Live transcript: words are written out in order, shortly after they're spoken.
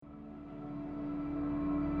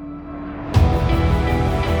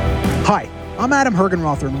I'm Adam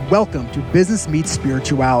Hergenrother, and welcome to Business Meets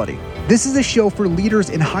Spirituality. This is a show for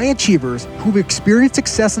leaders and high achievers who've experienced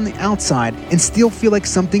success on the outside and still feel like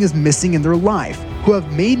something is missing in their life, who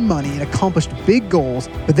have made money and accomplished big goals,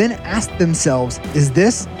 but then ask themselves, is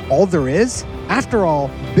this all there is? After all,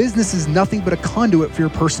 business is nothing but a conduit for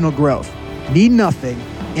your personal growth. Need nothing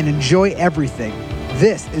and enjoy everything.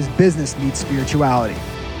 This is Business Meets Spirituality.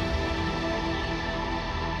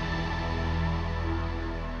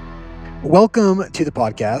 Welcome to the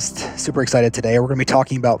podcast. Super excited today. We're going to be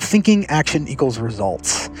talking about thinking action equals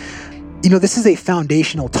results. This is a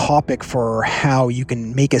foundational topic for how you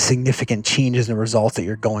can make a significant changes in the results that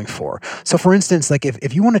you're going for. So for instance, like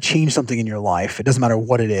if you want to change something in your life, it doesn't matter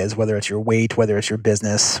what it is, whether it's your weight, whether it's your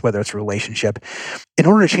business, whether it's a relationship, in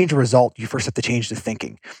order to change a result, you first have to change the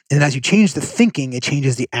thinking. And as you change the thinking, it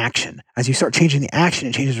changes the action. As you start changing the action,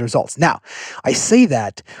 it changes the results. Now, I say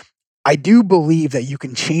that I do believe that you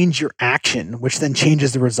can change your action, which then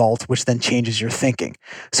changes the results, which then changes your thinking.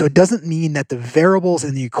 So it doesn't mean that the variables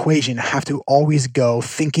in the equation have to always go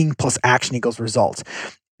thinking plus action equals results.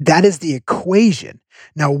 That is the equation.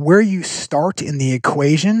 Now, where you start in the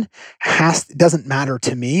equation doesn't matter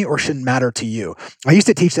to me or shouldn't matter to you. I used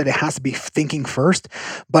to teach that it has to be thinking first,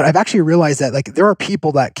 but I've actually realized that there are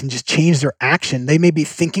people that can just change their action. They may be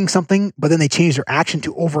thinking something, but then they change their action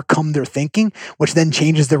to overcome their thinking, which then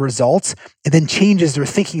changes their results and then changes their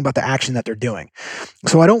thinking about the action that they're doing.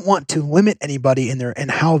 So I don't want to limit anybody in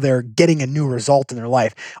how they're getting a new result in their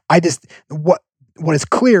life. What is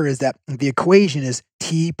clear is that the equation is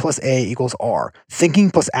T plus A equals R. Thinking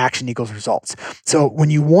plus action equals results. So when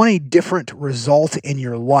you want a different result in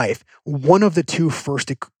your life, one of the two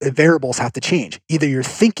first variables have to change. Either you're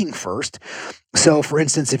thinking first. So for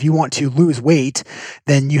instance, if you want to lose weight,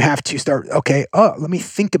 then you have to start, let me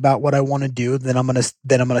think about what I want to do. Then I'm going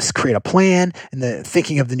to create a plan, and the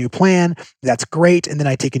thinking of the new plan, that's great. And then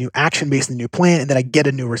I take a new action based on the new plan, and then I get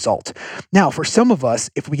a new result. Now, for some of us,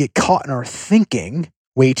 if we get caught in our thinking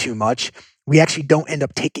way too much, we actually don't end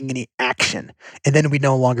up taking any action, and then we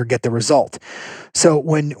no longer get the result. So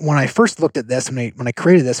when I first looked at this, when I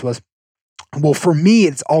created this for me,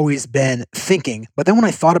 it's always been thinking. But then when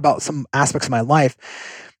I thought about some aspects of my life,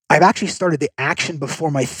 I've actually started the action before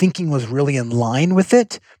my thinking was really in line with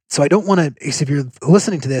it. So I don't want to, if you're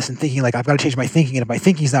listening to this and thinking like, I've got to change my thinking, and if my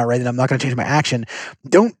thinking's not right, then I'm not going to change my action.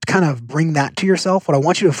 Don't kind of bring that to yourself. What I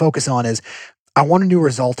want you to focus on is, I want a new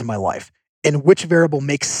result in my life, and which variable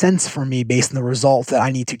makes sense for me based on the result that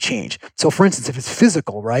I need to change. So for instance, if it's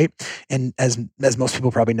physical, right? And as most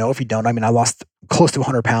people probably know, if you don't, I lost close to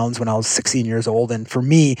 100 pounds when I was 16 years old. And for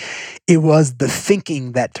me, it was the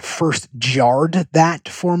thinking that first jarred that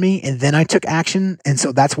for me. And then I took action. And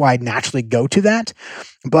so that's why I naturally go to that.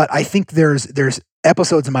 But I think there's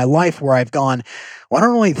episodes in my life where I've gone, well, I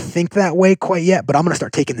don't really think that way quite yet, but I'm going to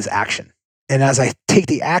start taking this action. And as I take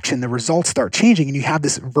the action, the results start changing, and you have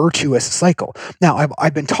this virtuous cycle. Now,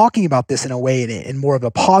 I've been talking about this in a way in more of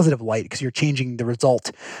a positive light, because you're changing the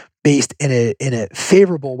result based in a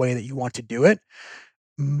favorable way that you want to do it.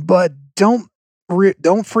 But don't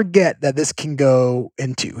forget that this can go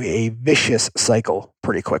into a vicious cycle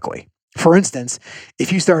pretty quickly. For instance,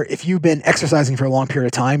 if you've been exercising for a long period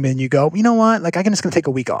of time and you go, you know what, like I'm just going to take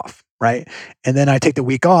a week off, right? And then I take the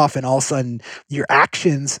week off, and all of a sudden your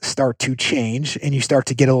actions start to change and you start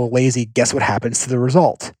to get a little lazy. Guess what happens to the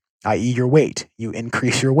result? I.e. your weight. You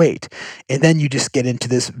increase your weight. And then you just get into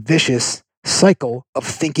this vicious cycle of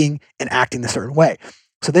thinking and acting a certain way.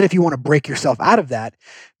 So then if you want to break yourself out of that,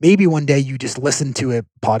 maybe one day you just listen to a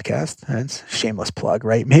podcast. That's a shameless plug,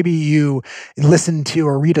 right? Maybe you listen to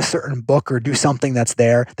or read a certain book or do something that's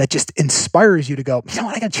there that just inspires you to go, you know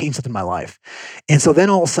what, I got to change something in my life. And so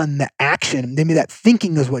then all of a sudden the action, maybe that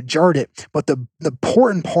thinking is what jarred it. But the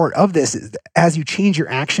important part of this is as you change your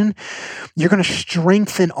action, you're going to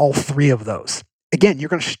strengthen all three of those. Again, you're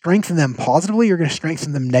going to strengthen them positively, you're going to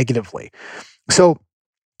strengthen them negatively. So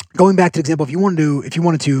going back to the example, if you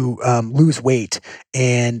wanted to lose weight,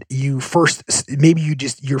 and you're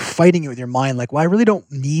fighting it with your mind, like, well, I really don't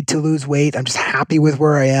need to lose weight. I'm just happy with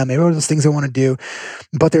where I am. Maybe one of those things I want to do.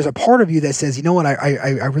 But there's a part of you that says, you know what,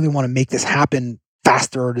 I really want to make this happen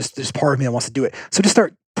faster, or there's part of me that wants to do it. So just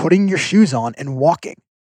start putting your shoes on and walking,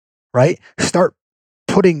 right? Start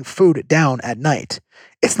putting food down at night.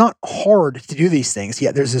 It's not hard to do these things,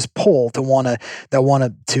 yet there's this pull to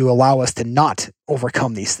allow us to not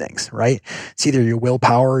overcome these things, right? It's either your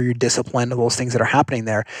willpower or your discipline, or those things that are happening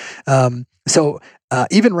there. So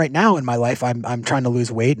Even right now in my life, I'm trying to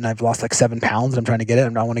lose weight, and I've lost like 7 pounds. I'm trying to get it,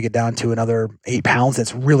 and I want to get down to another 8 pounds.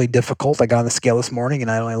 It's really difficult. I got on the scale this morning, and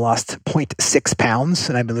I only lost 0.6 pounds,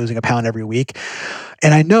 and I've been losing a pound every week.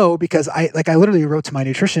 And I know because I literally wrote to my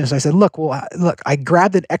nutritionist. I said, look, I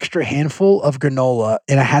grabbed an extra handful of granola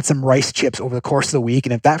and I had some rice chips over the course of the week.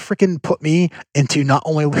 And if that freaking put me into not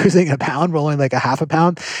only losing a pound, but only like a half a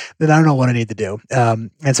pound, then I don't know what I need to do. And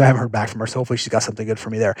so I haven't heard back from her. So hopefully she's got something good for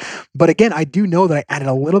me there. But again, I do know that I added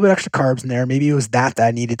a little bit extra carbs in there. Maybe it was that I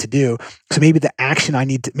needed to do. So maybe the action I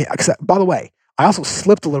need to, because by the way, I also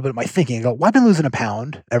slipped a little bit in my thinking. I go, well, I've been losing a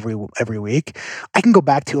pound every week. I can go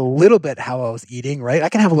back to a little bit how I was eating, right? I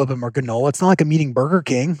can have a little bit more granola. It's not like I'm eating Burger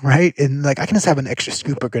King, right? And like I can just have an extra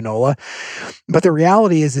scoop of granola. But the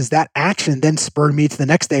reality is that action then spurred me to the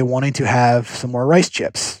next day wanting to have some more rice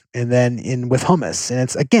chips and then in with hummus.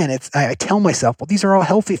 And I tell myself, well, these are all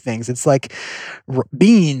healthy things. It's like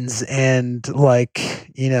beans and like,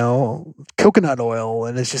 coconut oil,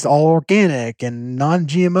 and it's just all organic and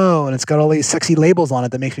non-GMO, and it's got all these sexy labels on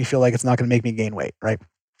it that makes me feel like it's not going to make me gain weight, right?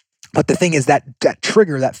 But the thing is that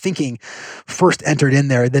trigger, that thinking first entered in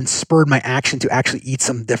there, then spurred my action to actually eat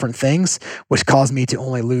some different things, which caused me to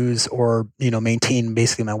only lose or, maintain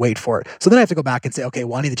basically my weight for it. So then I have to go back and say, okay,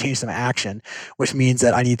 well, I need to change some action, which means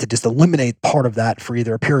that I need to just eliminate part of that for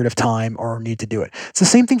either a period of time or need to do it. It's the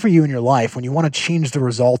same thing for you in your life. When you want to change the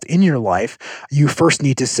result in your life, you first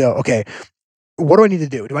need to say, okay, what do I need to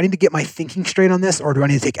do? Do I need to get my thinking straight on this, or do I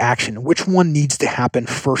need to take action? Which one needs to happen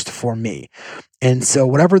first for me? And so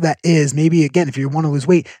whatever that is, maybe again, if you want to lose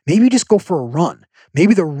weight, maybe just go for a run.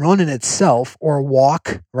 Maybe the run in itself or a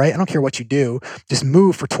walk, right? I don't care what you do, just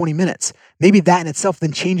move for 20 minutes. Maybe that in itself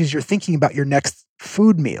then changes your thinking about your next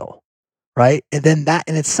food meal, right? And then that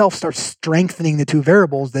in itself starts strengthening the two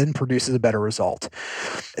variables, then produces a better result.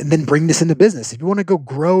 And then bring this into business. If you want to go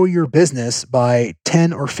grow your business by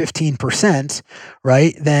 10 or 15%,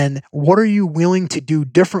 right? Then what are you willing to do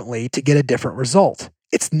differently to get a different result?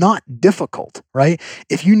 It's not difficult, right?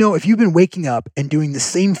 If you've been waking up and doing the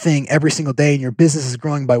same thing every single day and your business is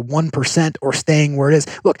growing by 1% or staying where it is.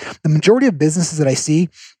 Look, the majority of businesses that I see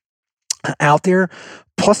out there,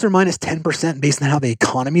 plus or minus 10% based on how the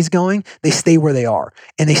economy is going, they stay where they are.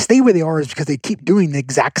 And they stay where they are is because they keep doing the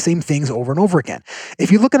exact same things over and over again.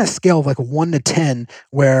 If you look at a scale of like 1 to 10,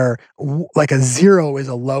 where like a 0 is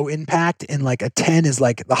a low impact and like a 10 is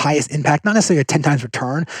like the highest impact, not necessarily a 10 times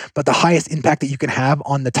return, but the highest impact that you can have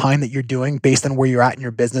on the time that you're doing based on where you're at in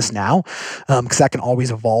your business now, because that can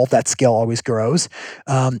always evolve. That scale always grows.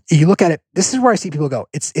 You look at it, this is where I see people go.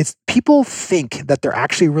 It's people think that they're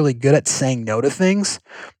actually really good at saying no to things,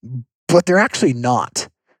 but they're actually not.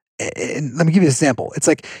 And let me give you an example. It's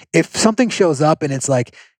like if something shows up and it's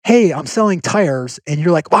like, hey, I'm selling tires, and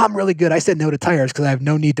you're like, well, I'm really good. I said no to tires because I have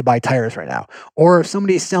no need to buy tires right now. Or if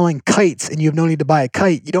somebody is selling kites and you have no need to buy a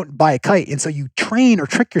kite, you don't buy a kite. And so you train or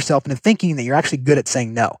trick yourself into thinking that you're actually good at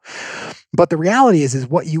saying no. But the reality is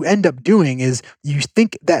what you end up doing is you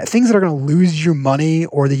think that things that are going to lose you money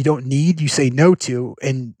or that you don't need, you say no to,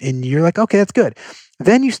 and you're like, okay, that's good.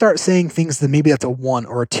 Then you start saying things that maybe that's a 1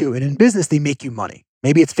 or a 2. And in business, they make you money.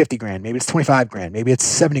 Maybe it's 50 grand, maybe it's 25 grand, maybe it's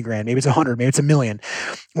 70 grand, maybe it's 100, maybe it's $1 million.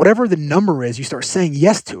 Whatever the number is, you start saying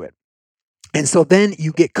yes to it. And so then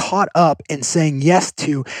you get caught up in saying yes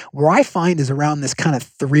to where I find is around this kind of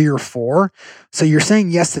 3 or 4. So you're saying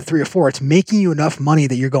yes to 3 or 4. It's making you enough money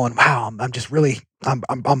that you're going, wow, I'm just really, I'm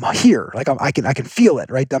here. Like I can feel it,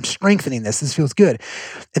 right? I'm strengthening this. This feels good.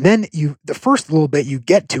 And then the first little bit you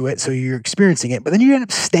get to it, so you're experiencing it, but then you end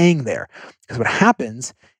up staying there because what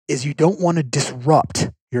happens is you don't want to disrupt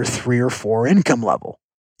your 3 or 4 income level.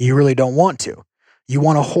 You really don't want to. You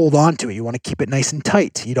want to hold on to it. You want to keep it nice and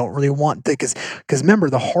tight. You don't really want to, because remember,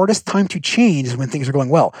 the hardest time to change is when things are going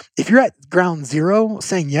well. If you're at ground zero,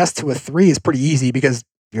 saying yes to a 3 is pretty easy because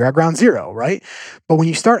you're at ground zero, right? But when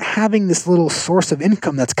you start having this little source of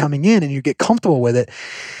income that's coming in and you get comfortable with it,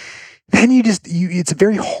 then it's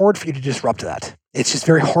very hard for you to disrupt that. It's just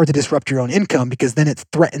very hard to disrupt your own income because then it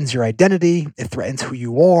threatens your identity. It threatens who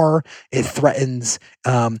you are. It threatens,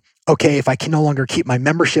 okay, if I can no longer keep my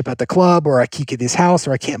membership at the club, or I can't get this house,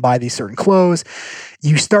 or I can't buy these certain clothes,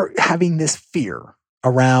 you start having this fear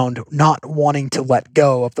around not wanting to let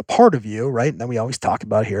go of the part of you, right? That we always talk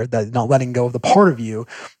about here, that not letting go of the part of you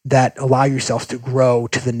that allow yourself to grow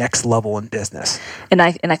to the next level in business. And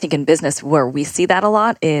I think in business where we see that a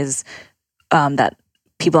lot is that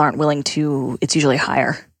people aren't willing to, it's usually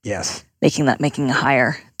hire. Yes. Making a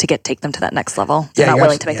hire to take them to that next level. Yeah, They're not you're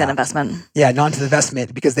willing to make yeah. that investment. Yeah, not into the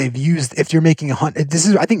investment because they've used, if you're making I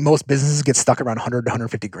think most businesses get stuck around 100 to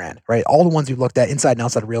 150 grand, right? All the ones you've looked at inside and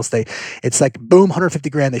outside of real estate, it's like boom, 150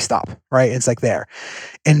 grand, they stop, right? It's like there.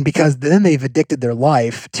 And because then they've addicted their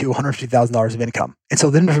life to $150,000 of income. And so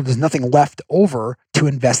then there's nothing left over to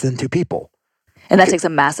invest into people. And that takes a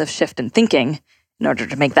massive shift in thinking in order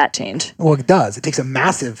to make that change. Well, it does. It takes a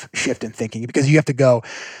massive shift in thinking because you have to go,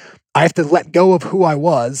 I have to let go of who I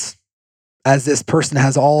was as this person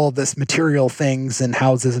has all of this material things and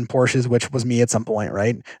houses and Porsches, which was me at some point,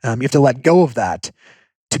 right? You have to let go of that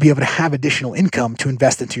to be able to have additional income to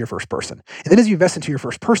invest into your first person. And then as you invest into your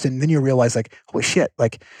first person, then you realize like, holy shit,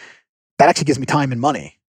 like that actually gives me time and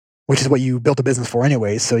money, which is what you built a business for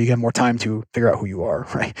anyways. So you have more time to figure out who you are,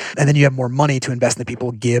 right? And then you have more money to invest in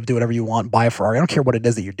people, give, do whatever you want, buy a Ferrari. I don't care what it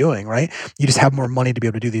is that you're doing, right? You just have more money to be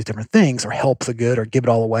able to do these different things or help the good or give it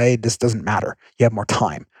all away. This doesn't matter. You have more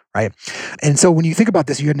time, right? And so when you think about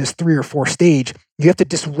this, you're in this 3 or 4 stage, you have to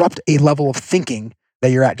disrupt a level of thinking that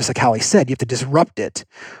you're at, just like Hallie said, you have to disrupt it.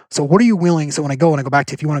 So what are you willing, so when I go back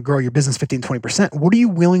to if you want to grow your business 15, 20%, what are you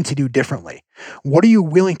willing to do differently? What are you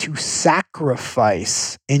willing to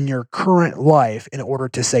sacrifice in your current life in order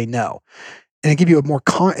to say no? And I give you a more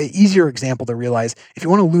easier example to realize, if you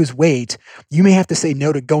want to lose weight, you may have to say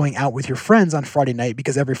no to going out with your friends on Friday night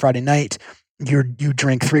because every Friday night you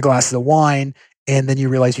drink 3 glasses of wine and then you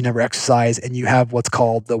realize you never exercise and you have what's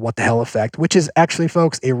called the what the hell effect, which is actually,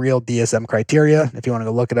 folks, a real DSM criteria. If you want to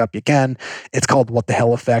go look it up, you can. It's called what the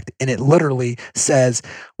hell effect. And it literally says,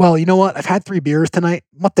 well, you know what? I've had 3 beers tonight.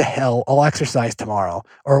 What the hell? I'll exercise tomorrow.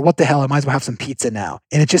 Or what the hell? I might as well have some pizza now.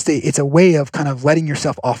 And it's a way of kind of letting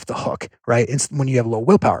yourself off the hook, right? It's when you have low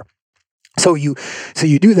willpower. So you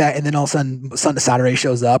do that, and then all of a sudden Saturday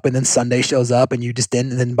shows up, and then Sunday shows up, and you just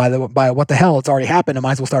didn't. And then by what the hell, it's already happened. I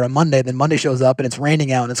might as well start on Monday. Then Monday shows up, and it's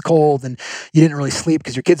raining out, and it's cold, and you didn't really sleep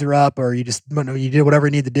because your kids are up, or you did whatever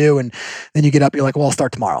you need to do, and then you get up, you're like, well, I'll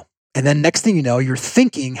start tomorrow. And then next thing you know, your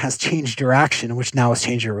thinking has changed your action, which now has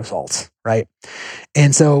changed your results, right?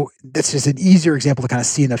 And so that's just an easier example to kind of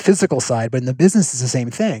see in the physical side, but in the business, it's the same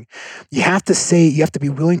thing. You have to be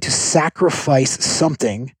willing to sacrifice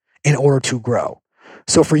something in order to grow.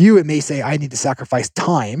 So for you, it may say, I need to sacrifice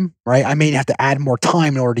time, right? I may have to add more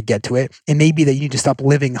time in order to get to it. It may be that you need to stop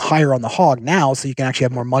living higher on the hog now so you can actually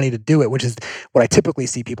have more money to do it, which is what I typically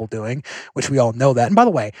see people doing, which we all know that. And by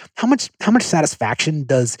the way, how much satisfaction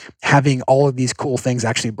does having all of these cool things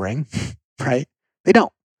actually bring, right? They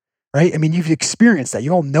don't. Right? I mean, you've experienced that.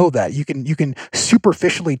 You all know that. You can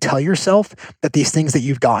superficially tell yourself that these things that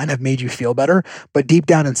you've gotten have made you feel better, but deep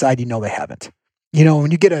down inside, you know they haven't. You know,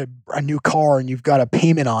 when you get a new car and you've got a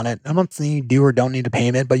payment on it, I'm not saying you do or don't need a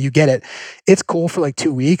payment, but you get it. It's cool for like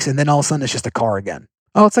 2 weeks, and then all of a sudden it's just a car again.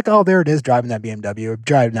 Oh, it's like, oh, there it is, driving that BMW or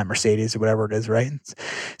driving that Mercedes or whatever it is, right?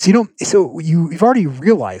 So you've already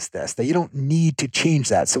realized this, that you don't need to change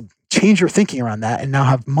that. So change your thinking around that and now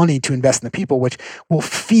have money to invest in the people, which will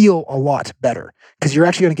feel a lot better because you're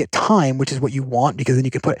actually going to get time, which is what you want, because then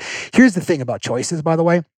you can here's the thing about choices, by the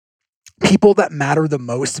way. People that matter the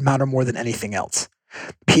most matter more than anything else.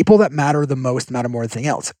 People that matter the most matter more than anything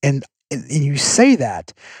else. And you say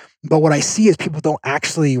that, but what I see is people don't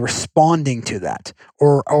actually responding to that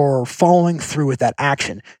or following through with that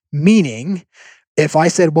action. Meaning, if I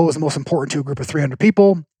said what was most important to a group of 300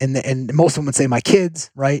 people, and most of them would say my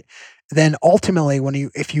kids, right? Then ultimately,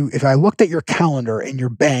 if I looked at your calendar and your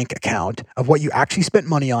bank account of what you actually spent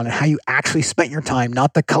money on and how you actually spent your time,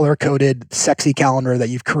 not the color-coded, sexy calendar that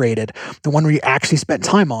you've created, the one where you actually spent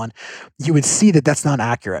time on, you would see that that's not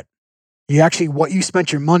accurate. What you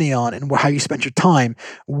spent your money on and how you spent your time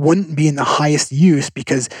wouldn't be in the highest use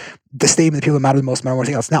because the statement that people that matter the most matter more than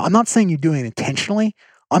anything else. Now, I'm not saying you're doing it intentionally.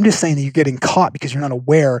 I'm just saying that you're getting caught because you're not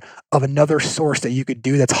aware of another source that you could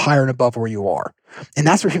do that's higher and above where you are. And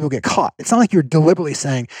that's where people get caught. It's not like you're deliberately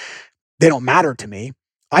saying they don't matter to me.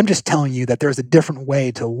 I'm just telling you that there's a different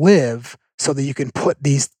way to live so that you can put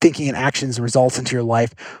these thinking and actions and results into your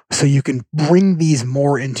life so you can bring these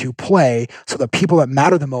more into play so that people that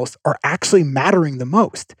matter the most are actually mattering the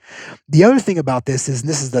most. The other thing about this is, and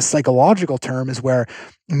this is the psychological term, is where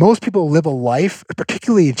most people live a life,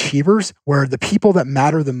 particularly achievers, where the people that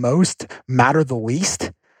matter the most matter the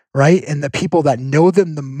least. Right? And the people that know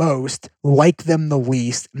them the most like them the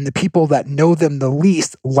least, and the people that know them the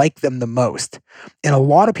least like them the most. And a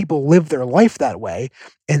lot of people live their life that way,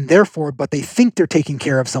 and therefore, but they think they're taking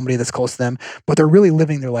care of somebody that's close to them, but they're really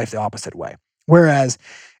living their life the opposite way. Whereas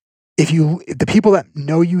if the people that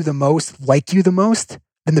know you the most like you the most,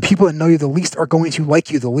 then the people that know you the least are going to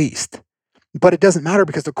like you the least. But it doesn't matter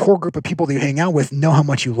because the core group of people that you hang out with know how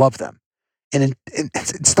much you love them. and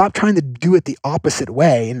stop trying to do it the opposite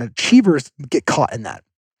way. And achievers get caught in that.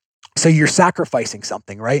 So you're sacrificing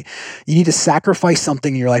something, right? You need to sacrifice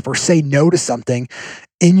something in your life or say no to something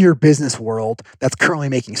in your business world that's currently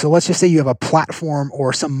making. So let's just say you have a platform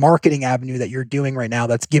or some marketing avenue that you're doing right now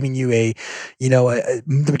that's giving you the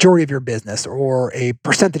majority of your business or a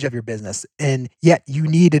percentage of your business. And yet you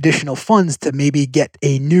need additional funds to maybe get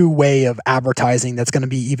a new way of advertising that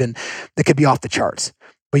could be off the charts.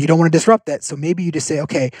 But you don't want to disrupt that. So maybe you just say,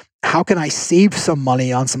 okay, how can I save some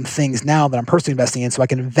money on some things now that I'm personally investing in so I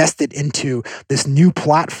can invest it into this new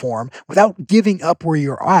platform without giving up where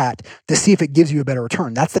you're at to see if it gives you a better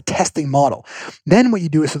return? That's the testing model. Then what you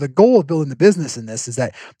do is, so the goal of building the business in this is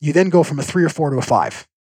that you then go from a 3 or 4 to a 5,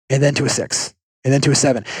 and then to a 6, and then to a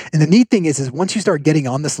 7. And the neat thing is once you start getting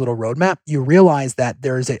on this little roadmap, you realize that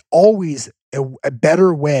there is always a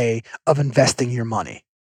better way of investing your money.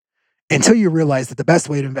 Until you realize that the best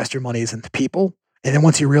way to invest your money is into people. And then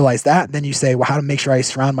once you realize that, then you say, well, how to make sure I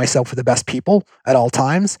surround myself with the best people at all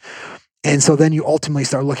times. And so then you ultimately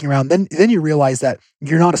start looking around. Then you realize that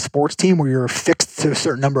you're not a sports team where you're fixed to a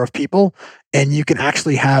certain number of people, and you can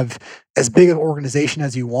actually have as big an organization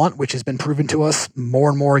as you want, which has been proven to us more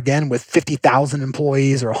and more again with 50,000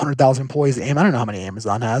 employees or 100,000 employees. I don't know how many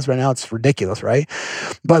Amazon has right now. It's ridiculous, right?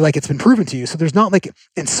 But it's been proven to you. So there's not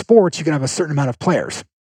in sports, you can have a certain amount of players.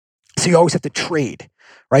 So you always have to trade,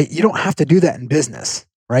 right? You don't have to do that in business,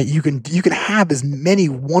 right? You can have as many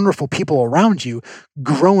wonderful people around you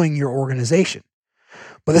growing your organization.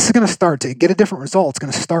 But this is going to start to get a different result. It's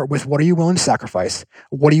going to start with, what are you willing to sacrifice?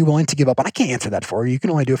 What are you willing to give up? And I can't answer that for you. You can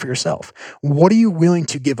only do it for yourself. What are you willing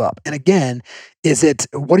to give up? And again,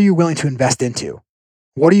 what are you willing to invest into?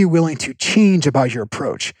 What are you willing to change about your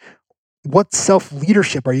approach? What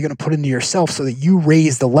self-leadership are you going to put into yourself so that you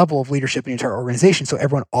raise the level of leadership in your entire organization so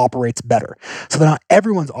everyone operates better, so that not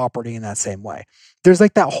everyone's operating in that same way? There's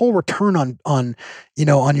that whole return on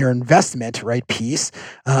your investment, right, piece.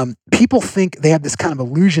 People think they have this kind of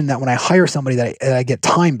illusion that when I hire somebody that I get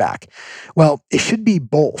time back. Well, it should be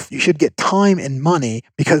both. You should get time and money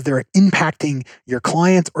because they're impacting your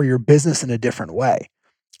clients or your business in a different way.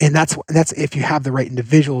 And that's if you have the right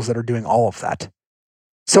individuals that are doing all of that.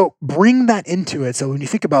 So bring that into it. So when you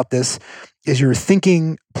think about this, is your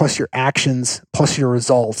thinking plus your actions plus your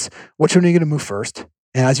results, which one are you going to move first?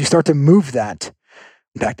 And as you start to move that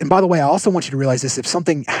back, and by the way, I also want you to realize this: if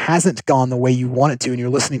something hasn't gone the way you want it to, and you're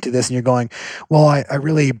listening to this and you're going, well,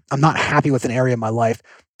 I'm not happy with an area of my life,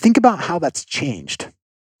 think about how that's changed.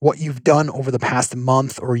 What you've done over the past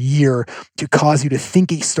month or year to cause you to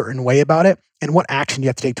think a certain way about it, and what action you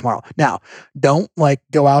have to take tomorrow. Now, don't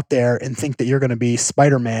go out there and think that you're going to be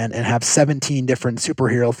Spider-Man and have 17 different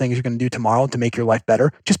superhero things you're going to do tomorrow to make your life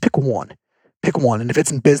better. Just pick one. Pick one. And if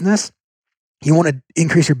it's in business, you want to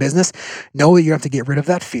increase your business, know that you have to get rid of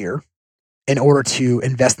that fear in order to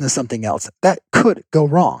invest into something else. That could go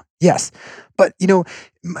wrong. Yes. But,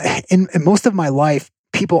 in most of my life,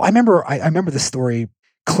 I remember this story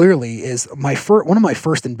clearly, is one of my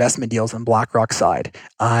first investment deals on BlackRock side.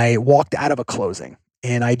 I walked out of a closing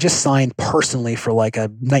and I just signed personally for a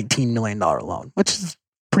 $19 million loan, which is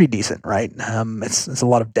pretty decent, right? It's a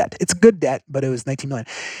lot of debt. It's good debt, but it was $19 million.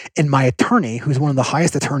 And my attorney, who's one of the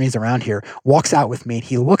highest attorneys around here, walks out with me and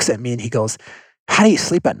he looks at me and he goes, "How do you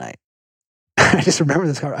sleep at night?" I just remember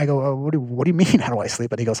this. I go, "Oh, what do you mean? How do I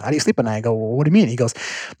sleep?" And he goes, "How do you sleep at night?" I go, "Well, what do you mean?" He goes,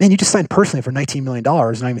 "Man, you just signed personally for $19 million.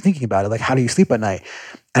 Not even thinking about it. How do you sleep at night?"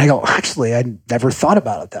 And I go, "Actually, I never thought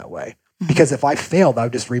about it that way. Because if I failed, I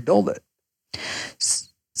would just rebuild it."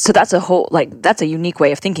 So that's that's a unique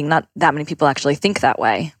way of thinking. Not that many people actually think that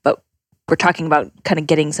way, but we're talking about kind of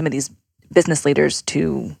getting some of these business leaders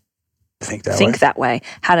to think that way.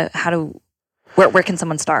 Where can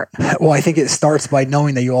someone start? Well, I think it starts by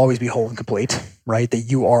knowing that you'll always be whole and complete, right? That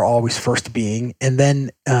you are always first being. And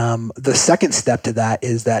then the second step to that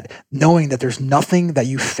is that knowing that there's nothing that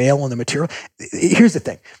you fail in the material. Here's the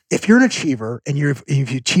thing. If you're an achiever and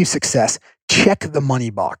if you achieve success, check the money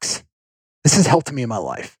box. This has helped me in my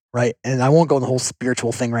life, right? And I won't go in the whole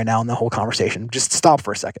spiritual thing right now in the whole conversation. Just stop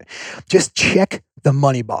for a second. Just check the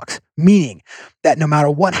money box, meaning that no matter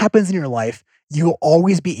what happens in your life, you'll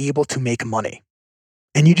always be able to make money.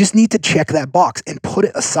 And you just need to check that box and put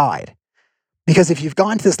it aside. Because if you've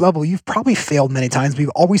gotten to this level, you've probably failed many times, but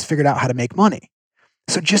you've always figured out how to make money.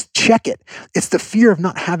 So just check it. It's the fear of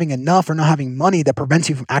not having enough or not having money that prevents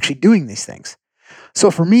you from actually doing these things.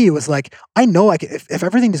 So for me, it was I know if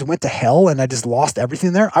everything just went to hell and I just lost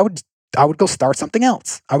everything there, I would go start something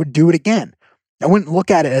else. I would do it again. I wouldn't look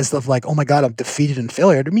at it as oh my God, I'm defeated and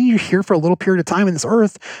failure. I mean, you're here for a little period of time in this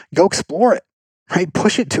earth. Go explore it. right?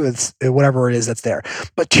 Push it to its whatever it is that's there.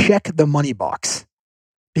 But check the money box.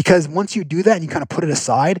 Because once you do that and you kind of put it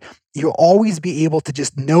aside, you'll always be able to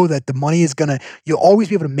just know that the money is you'll always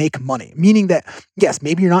be able to make money. Meaning that, yes,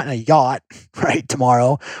 maybe you're not in a yacht, right,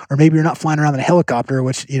 tomorrow, or maybe you're not flying around in a helicopter,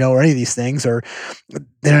 which, or any of these things, or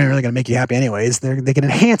they're not really going to make you happy anyways. They can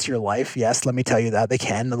enhance your life. Yes, let me tell you that they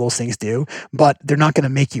can. Those things do, but they're not going to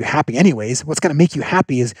make you happy anyways. What's going to make you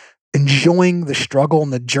happy is enjoying the struggle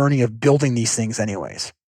and the journey of building these things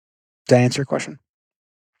anyways. Did I answer your question?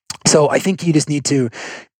 So I think you just need to,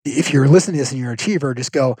 if you're listening to this and you're an achiever,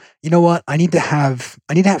 just go, you know what? I need to have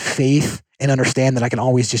faith and understand that I can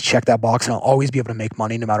always just check that box and I'll always be able to make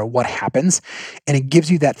money no matter what happens. And it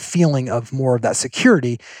gives you that feeling of more of that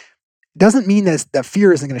security. Doesn't mean that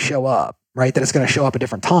fear isn't going to show up, right? That it's going to show up at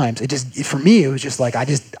different times. For me, it was just like, I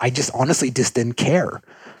just honestly just didn't care.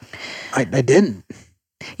 I didn't.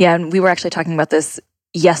 Yeah. And we were actually talking about this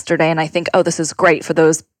yesterday, and I think, this is great for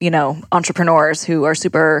those, entrepreneurs who are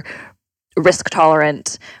super risk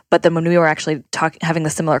tolerant. But then when we were actually having the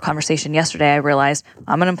similar conversation yesterday, I realized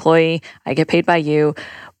I'm an employee, I get paid by you.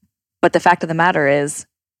 But the fact of the matter is,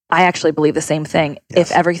 I actually believe the same thing.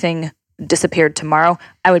 Yes. If everything disappeared tomorrow,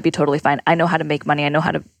 I would be totally fine. I know how to make money. I know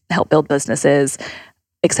how to help build businesses,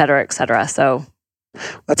 et cetera, et cetera. So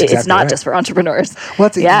it's not just for entrepreneurs. Well,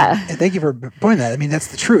 and thank you for pointing that. I mean, that's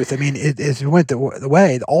the truth. I mean, if it went the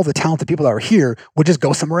way, all the talented people that were here would just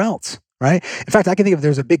go somewhere else, right? In fact, I can think of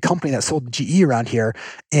there's a big company that sold GE around here,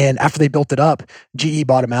 and after they built it up, GE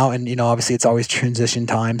bought them out, and obviously it's always transition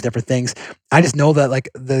times, different things. I just know that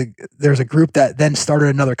there's a group that then started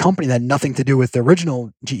another company that had nothing to do with the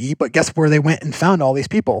original GE, but guess where they went and found all these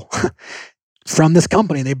people? From this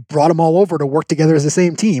company. They brought them all over to work together as the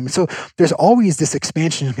same team. So there's always this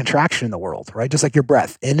expansion and contraction in the world, right? Just like your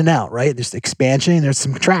breath, in and out, right? There's expansion and there's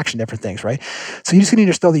some contraction, different things, right? So you just need to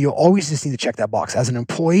understand that you always just need to check that box. As an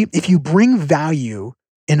employee, if you bring value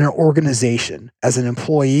in an organization as an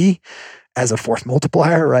employee, as a force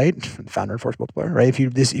multiplier, right? Founder and force multiplier, right?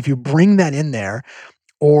 If you bring that in there,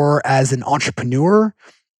 or as an entrepreneur,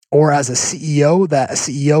 or as a CEO, that a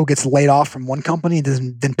CEO gets laid off from one company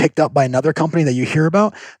and then picked up by another company that you hear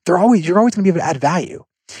about, you're always going to be able to add value.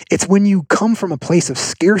 It's when you come from a place of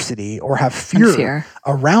scarcity or have fear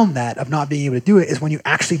around that of not being able to do it is when you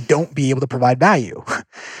actually don't be able to provide value.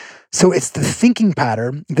 So it's the thinking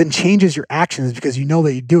pattern then changes your actions because you know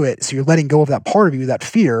that you do it. So you're letting go of that part of you, that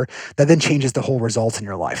fear, that then changes the whole results in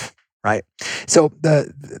your life, right? So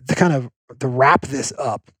the wrap this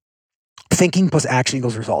up, thinking plus action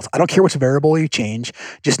equals results. I don't care which variable you change,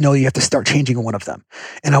 just know you have to start changing one of them.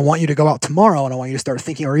 And I want you to go out tomorrow and I want you to start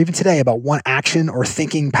thinking, or even today, about one action or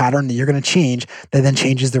thinking pattern that you're going to change that then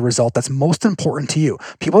changes the result that's most important to you.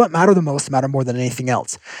 People that matter the most matter more than anything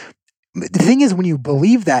else. The thing is, when you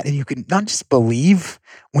believe that, and you can not just believe,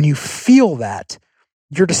 when you feel that,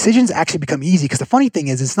 your decisions actually become easy. Because the funny thing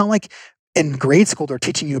is, it's not like in grade school they're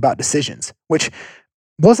teaching you about decisions, which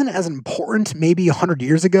wasn't as important maybe 100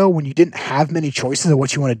 years ago when you didn't have many choices of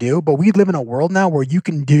what you want to do. But we live in a world now where you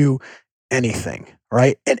can do anything,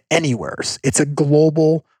 right? And anywheres. It's a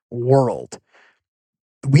global world.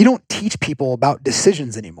 We don't teach people about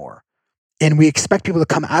decisions anymore. And we expect people to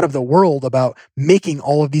come out of the world about making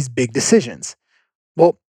all of these big decisions.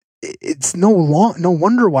 Well, it's no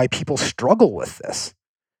wonder why people struggle with this.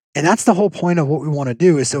 And that's the whole point of what we want to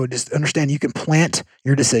do is so just understand you can plant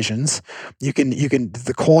your decisions. You can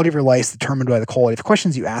the quality of your life is determined by the quality of the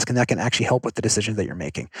questions you ask, and that can actually help with the decisions that you're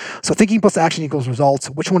making. So thinking plus action equals results.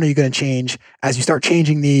 Which one are you going to change? As you start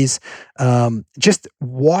changing these, just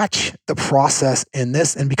watch the process in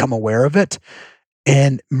this and become aware of it.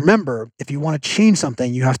 And remember, if you want to change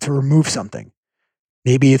something, you have to remove something.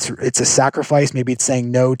 Maybe it's a sacrifice. Maybe it's saying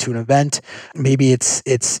no to an event. Maybe it's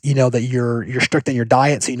that you're strict on your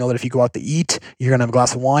diet, so you know that if you go out to eat, you're gonna have a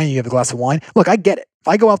glass of wine. You have a glass of wine. Look, I get it. If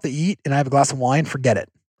I go out to eat and I have a glass of wine, forget it.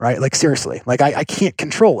 Right? Like seriously, like I can't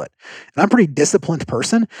control it. And I'm a pretty disciplined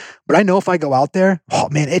person, but I know if I go out there, oh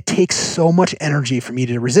man, it takes so much energy for me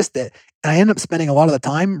to resist it, and I end up spending a lot of the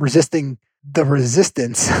time resisting the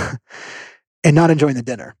resistance and not enjoying the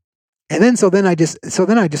dinner. And then I just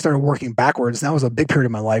started working backwards. And that was a big period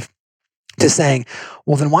of my life to saying,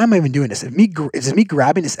 well, then why am I even doing this? Does me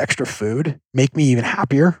grabbing this extra food make me even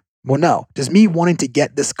happier? Well, no. Does me wanting to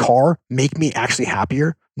get this car make me actually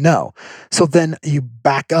happier? No. So then you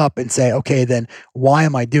back up and say, okay, then why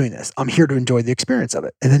am I doing this? I'm here to enjoy the experience of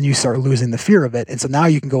it. And then you start losing the fear of it. And so now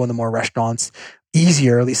you can go into more restaurants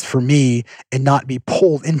easier, at least for me, and not be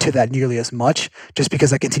pulled into that nearly as much just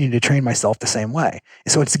because I continue to train myself the same way.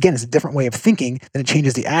 And so it's a different way of thinking, then it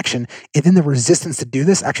changes the action. And then the resistance to do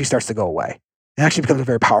this actually starts to go away. It actually becomes a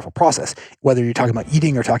very powerful process, whether you're talking about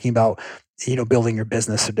eating or talking about, building your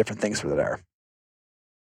business or different things for there.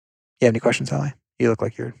 You have any questions, Sally? You look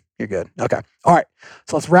like you're good. Okay. All right.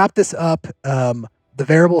 So let's wrap this up. The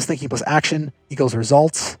variables, thinking plus action equals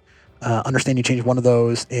results. Understand you change one of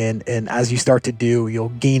those, and as you start to do, you'll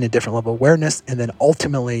gain a different level of awareness, and then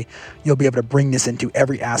ultimately you'll be able to bring this into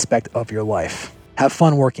every aspect of your life. Have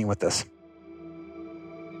fun working with this.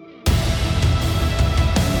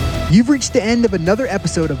 You've reached the end of another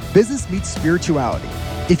episode of Business Meets Spirituality.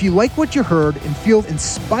 If you like what you heard and feel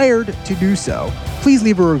inspired to do so, please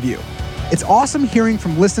leave a review. It's awesome hearing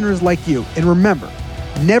from listeners like you, and remember,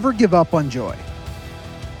 never give up on joy.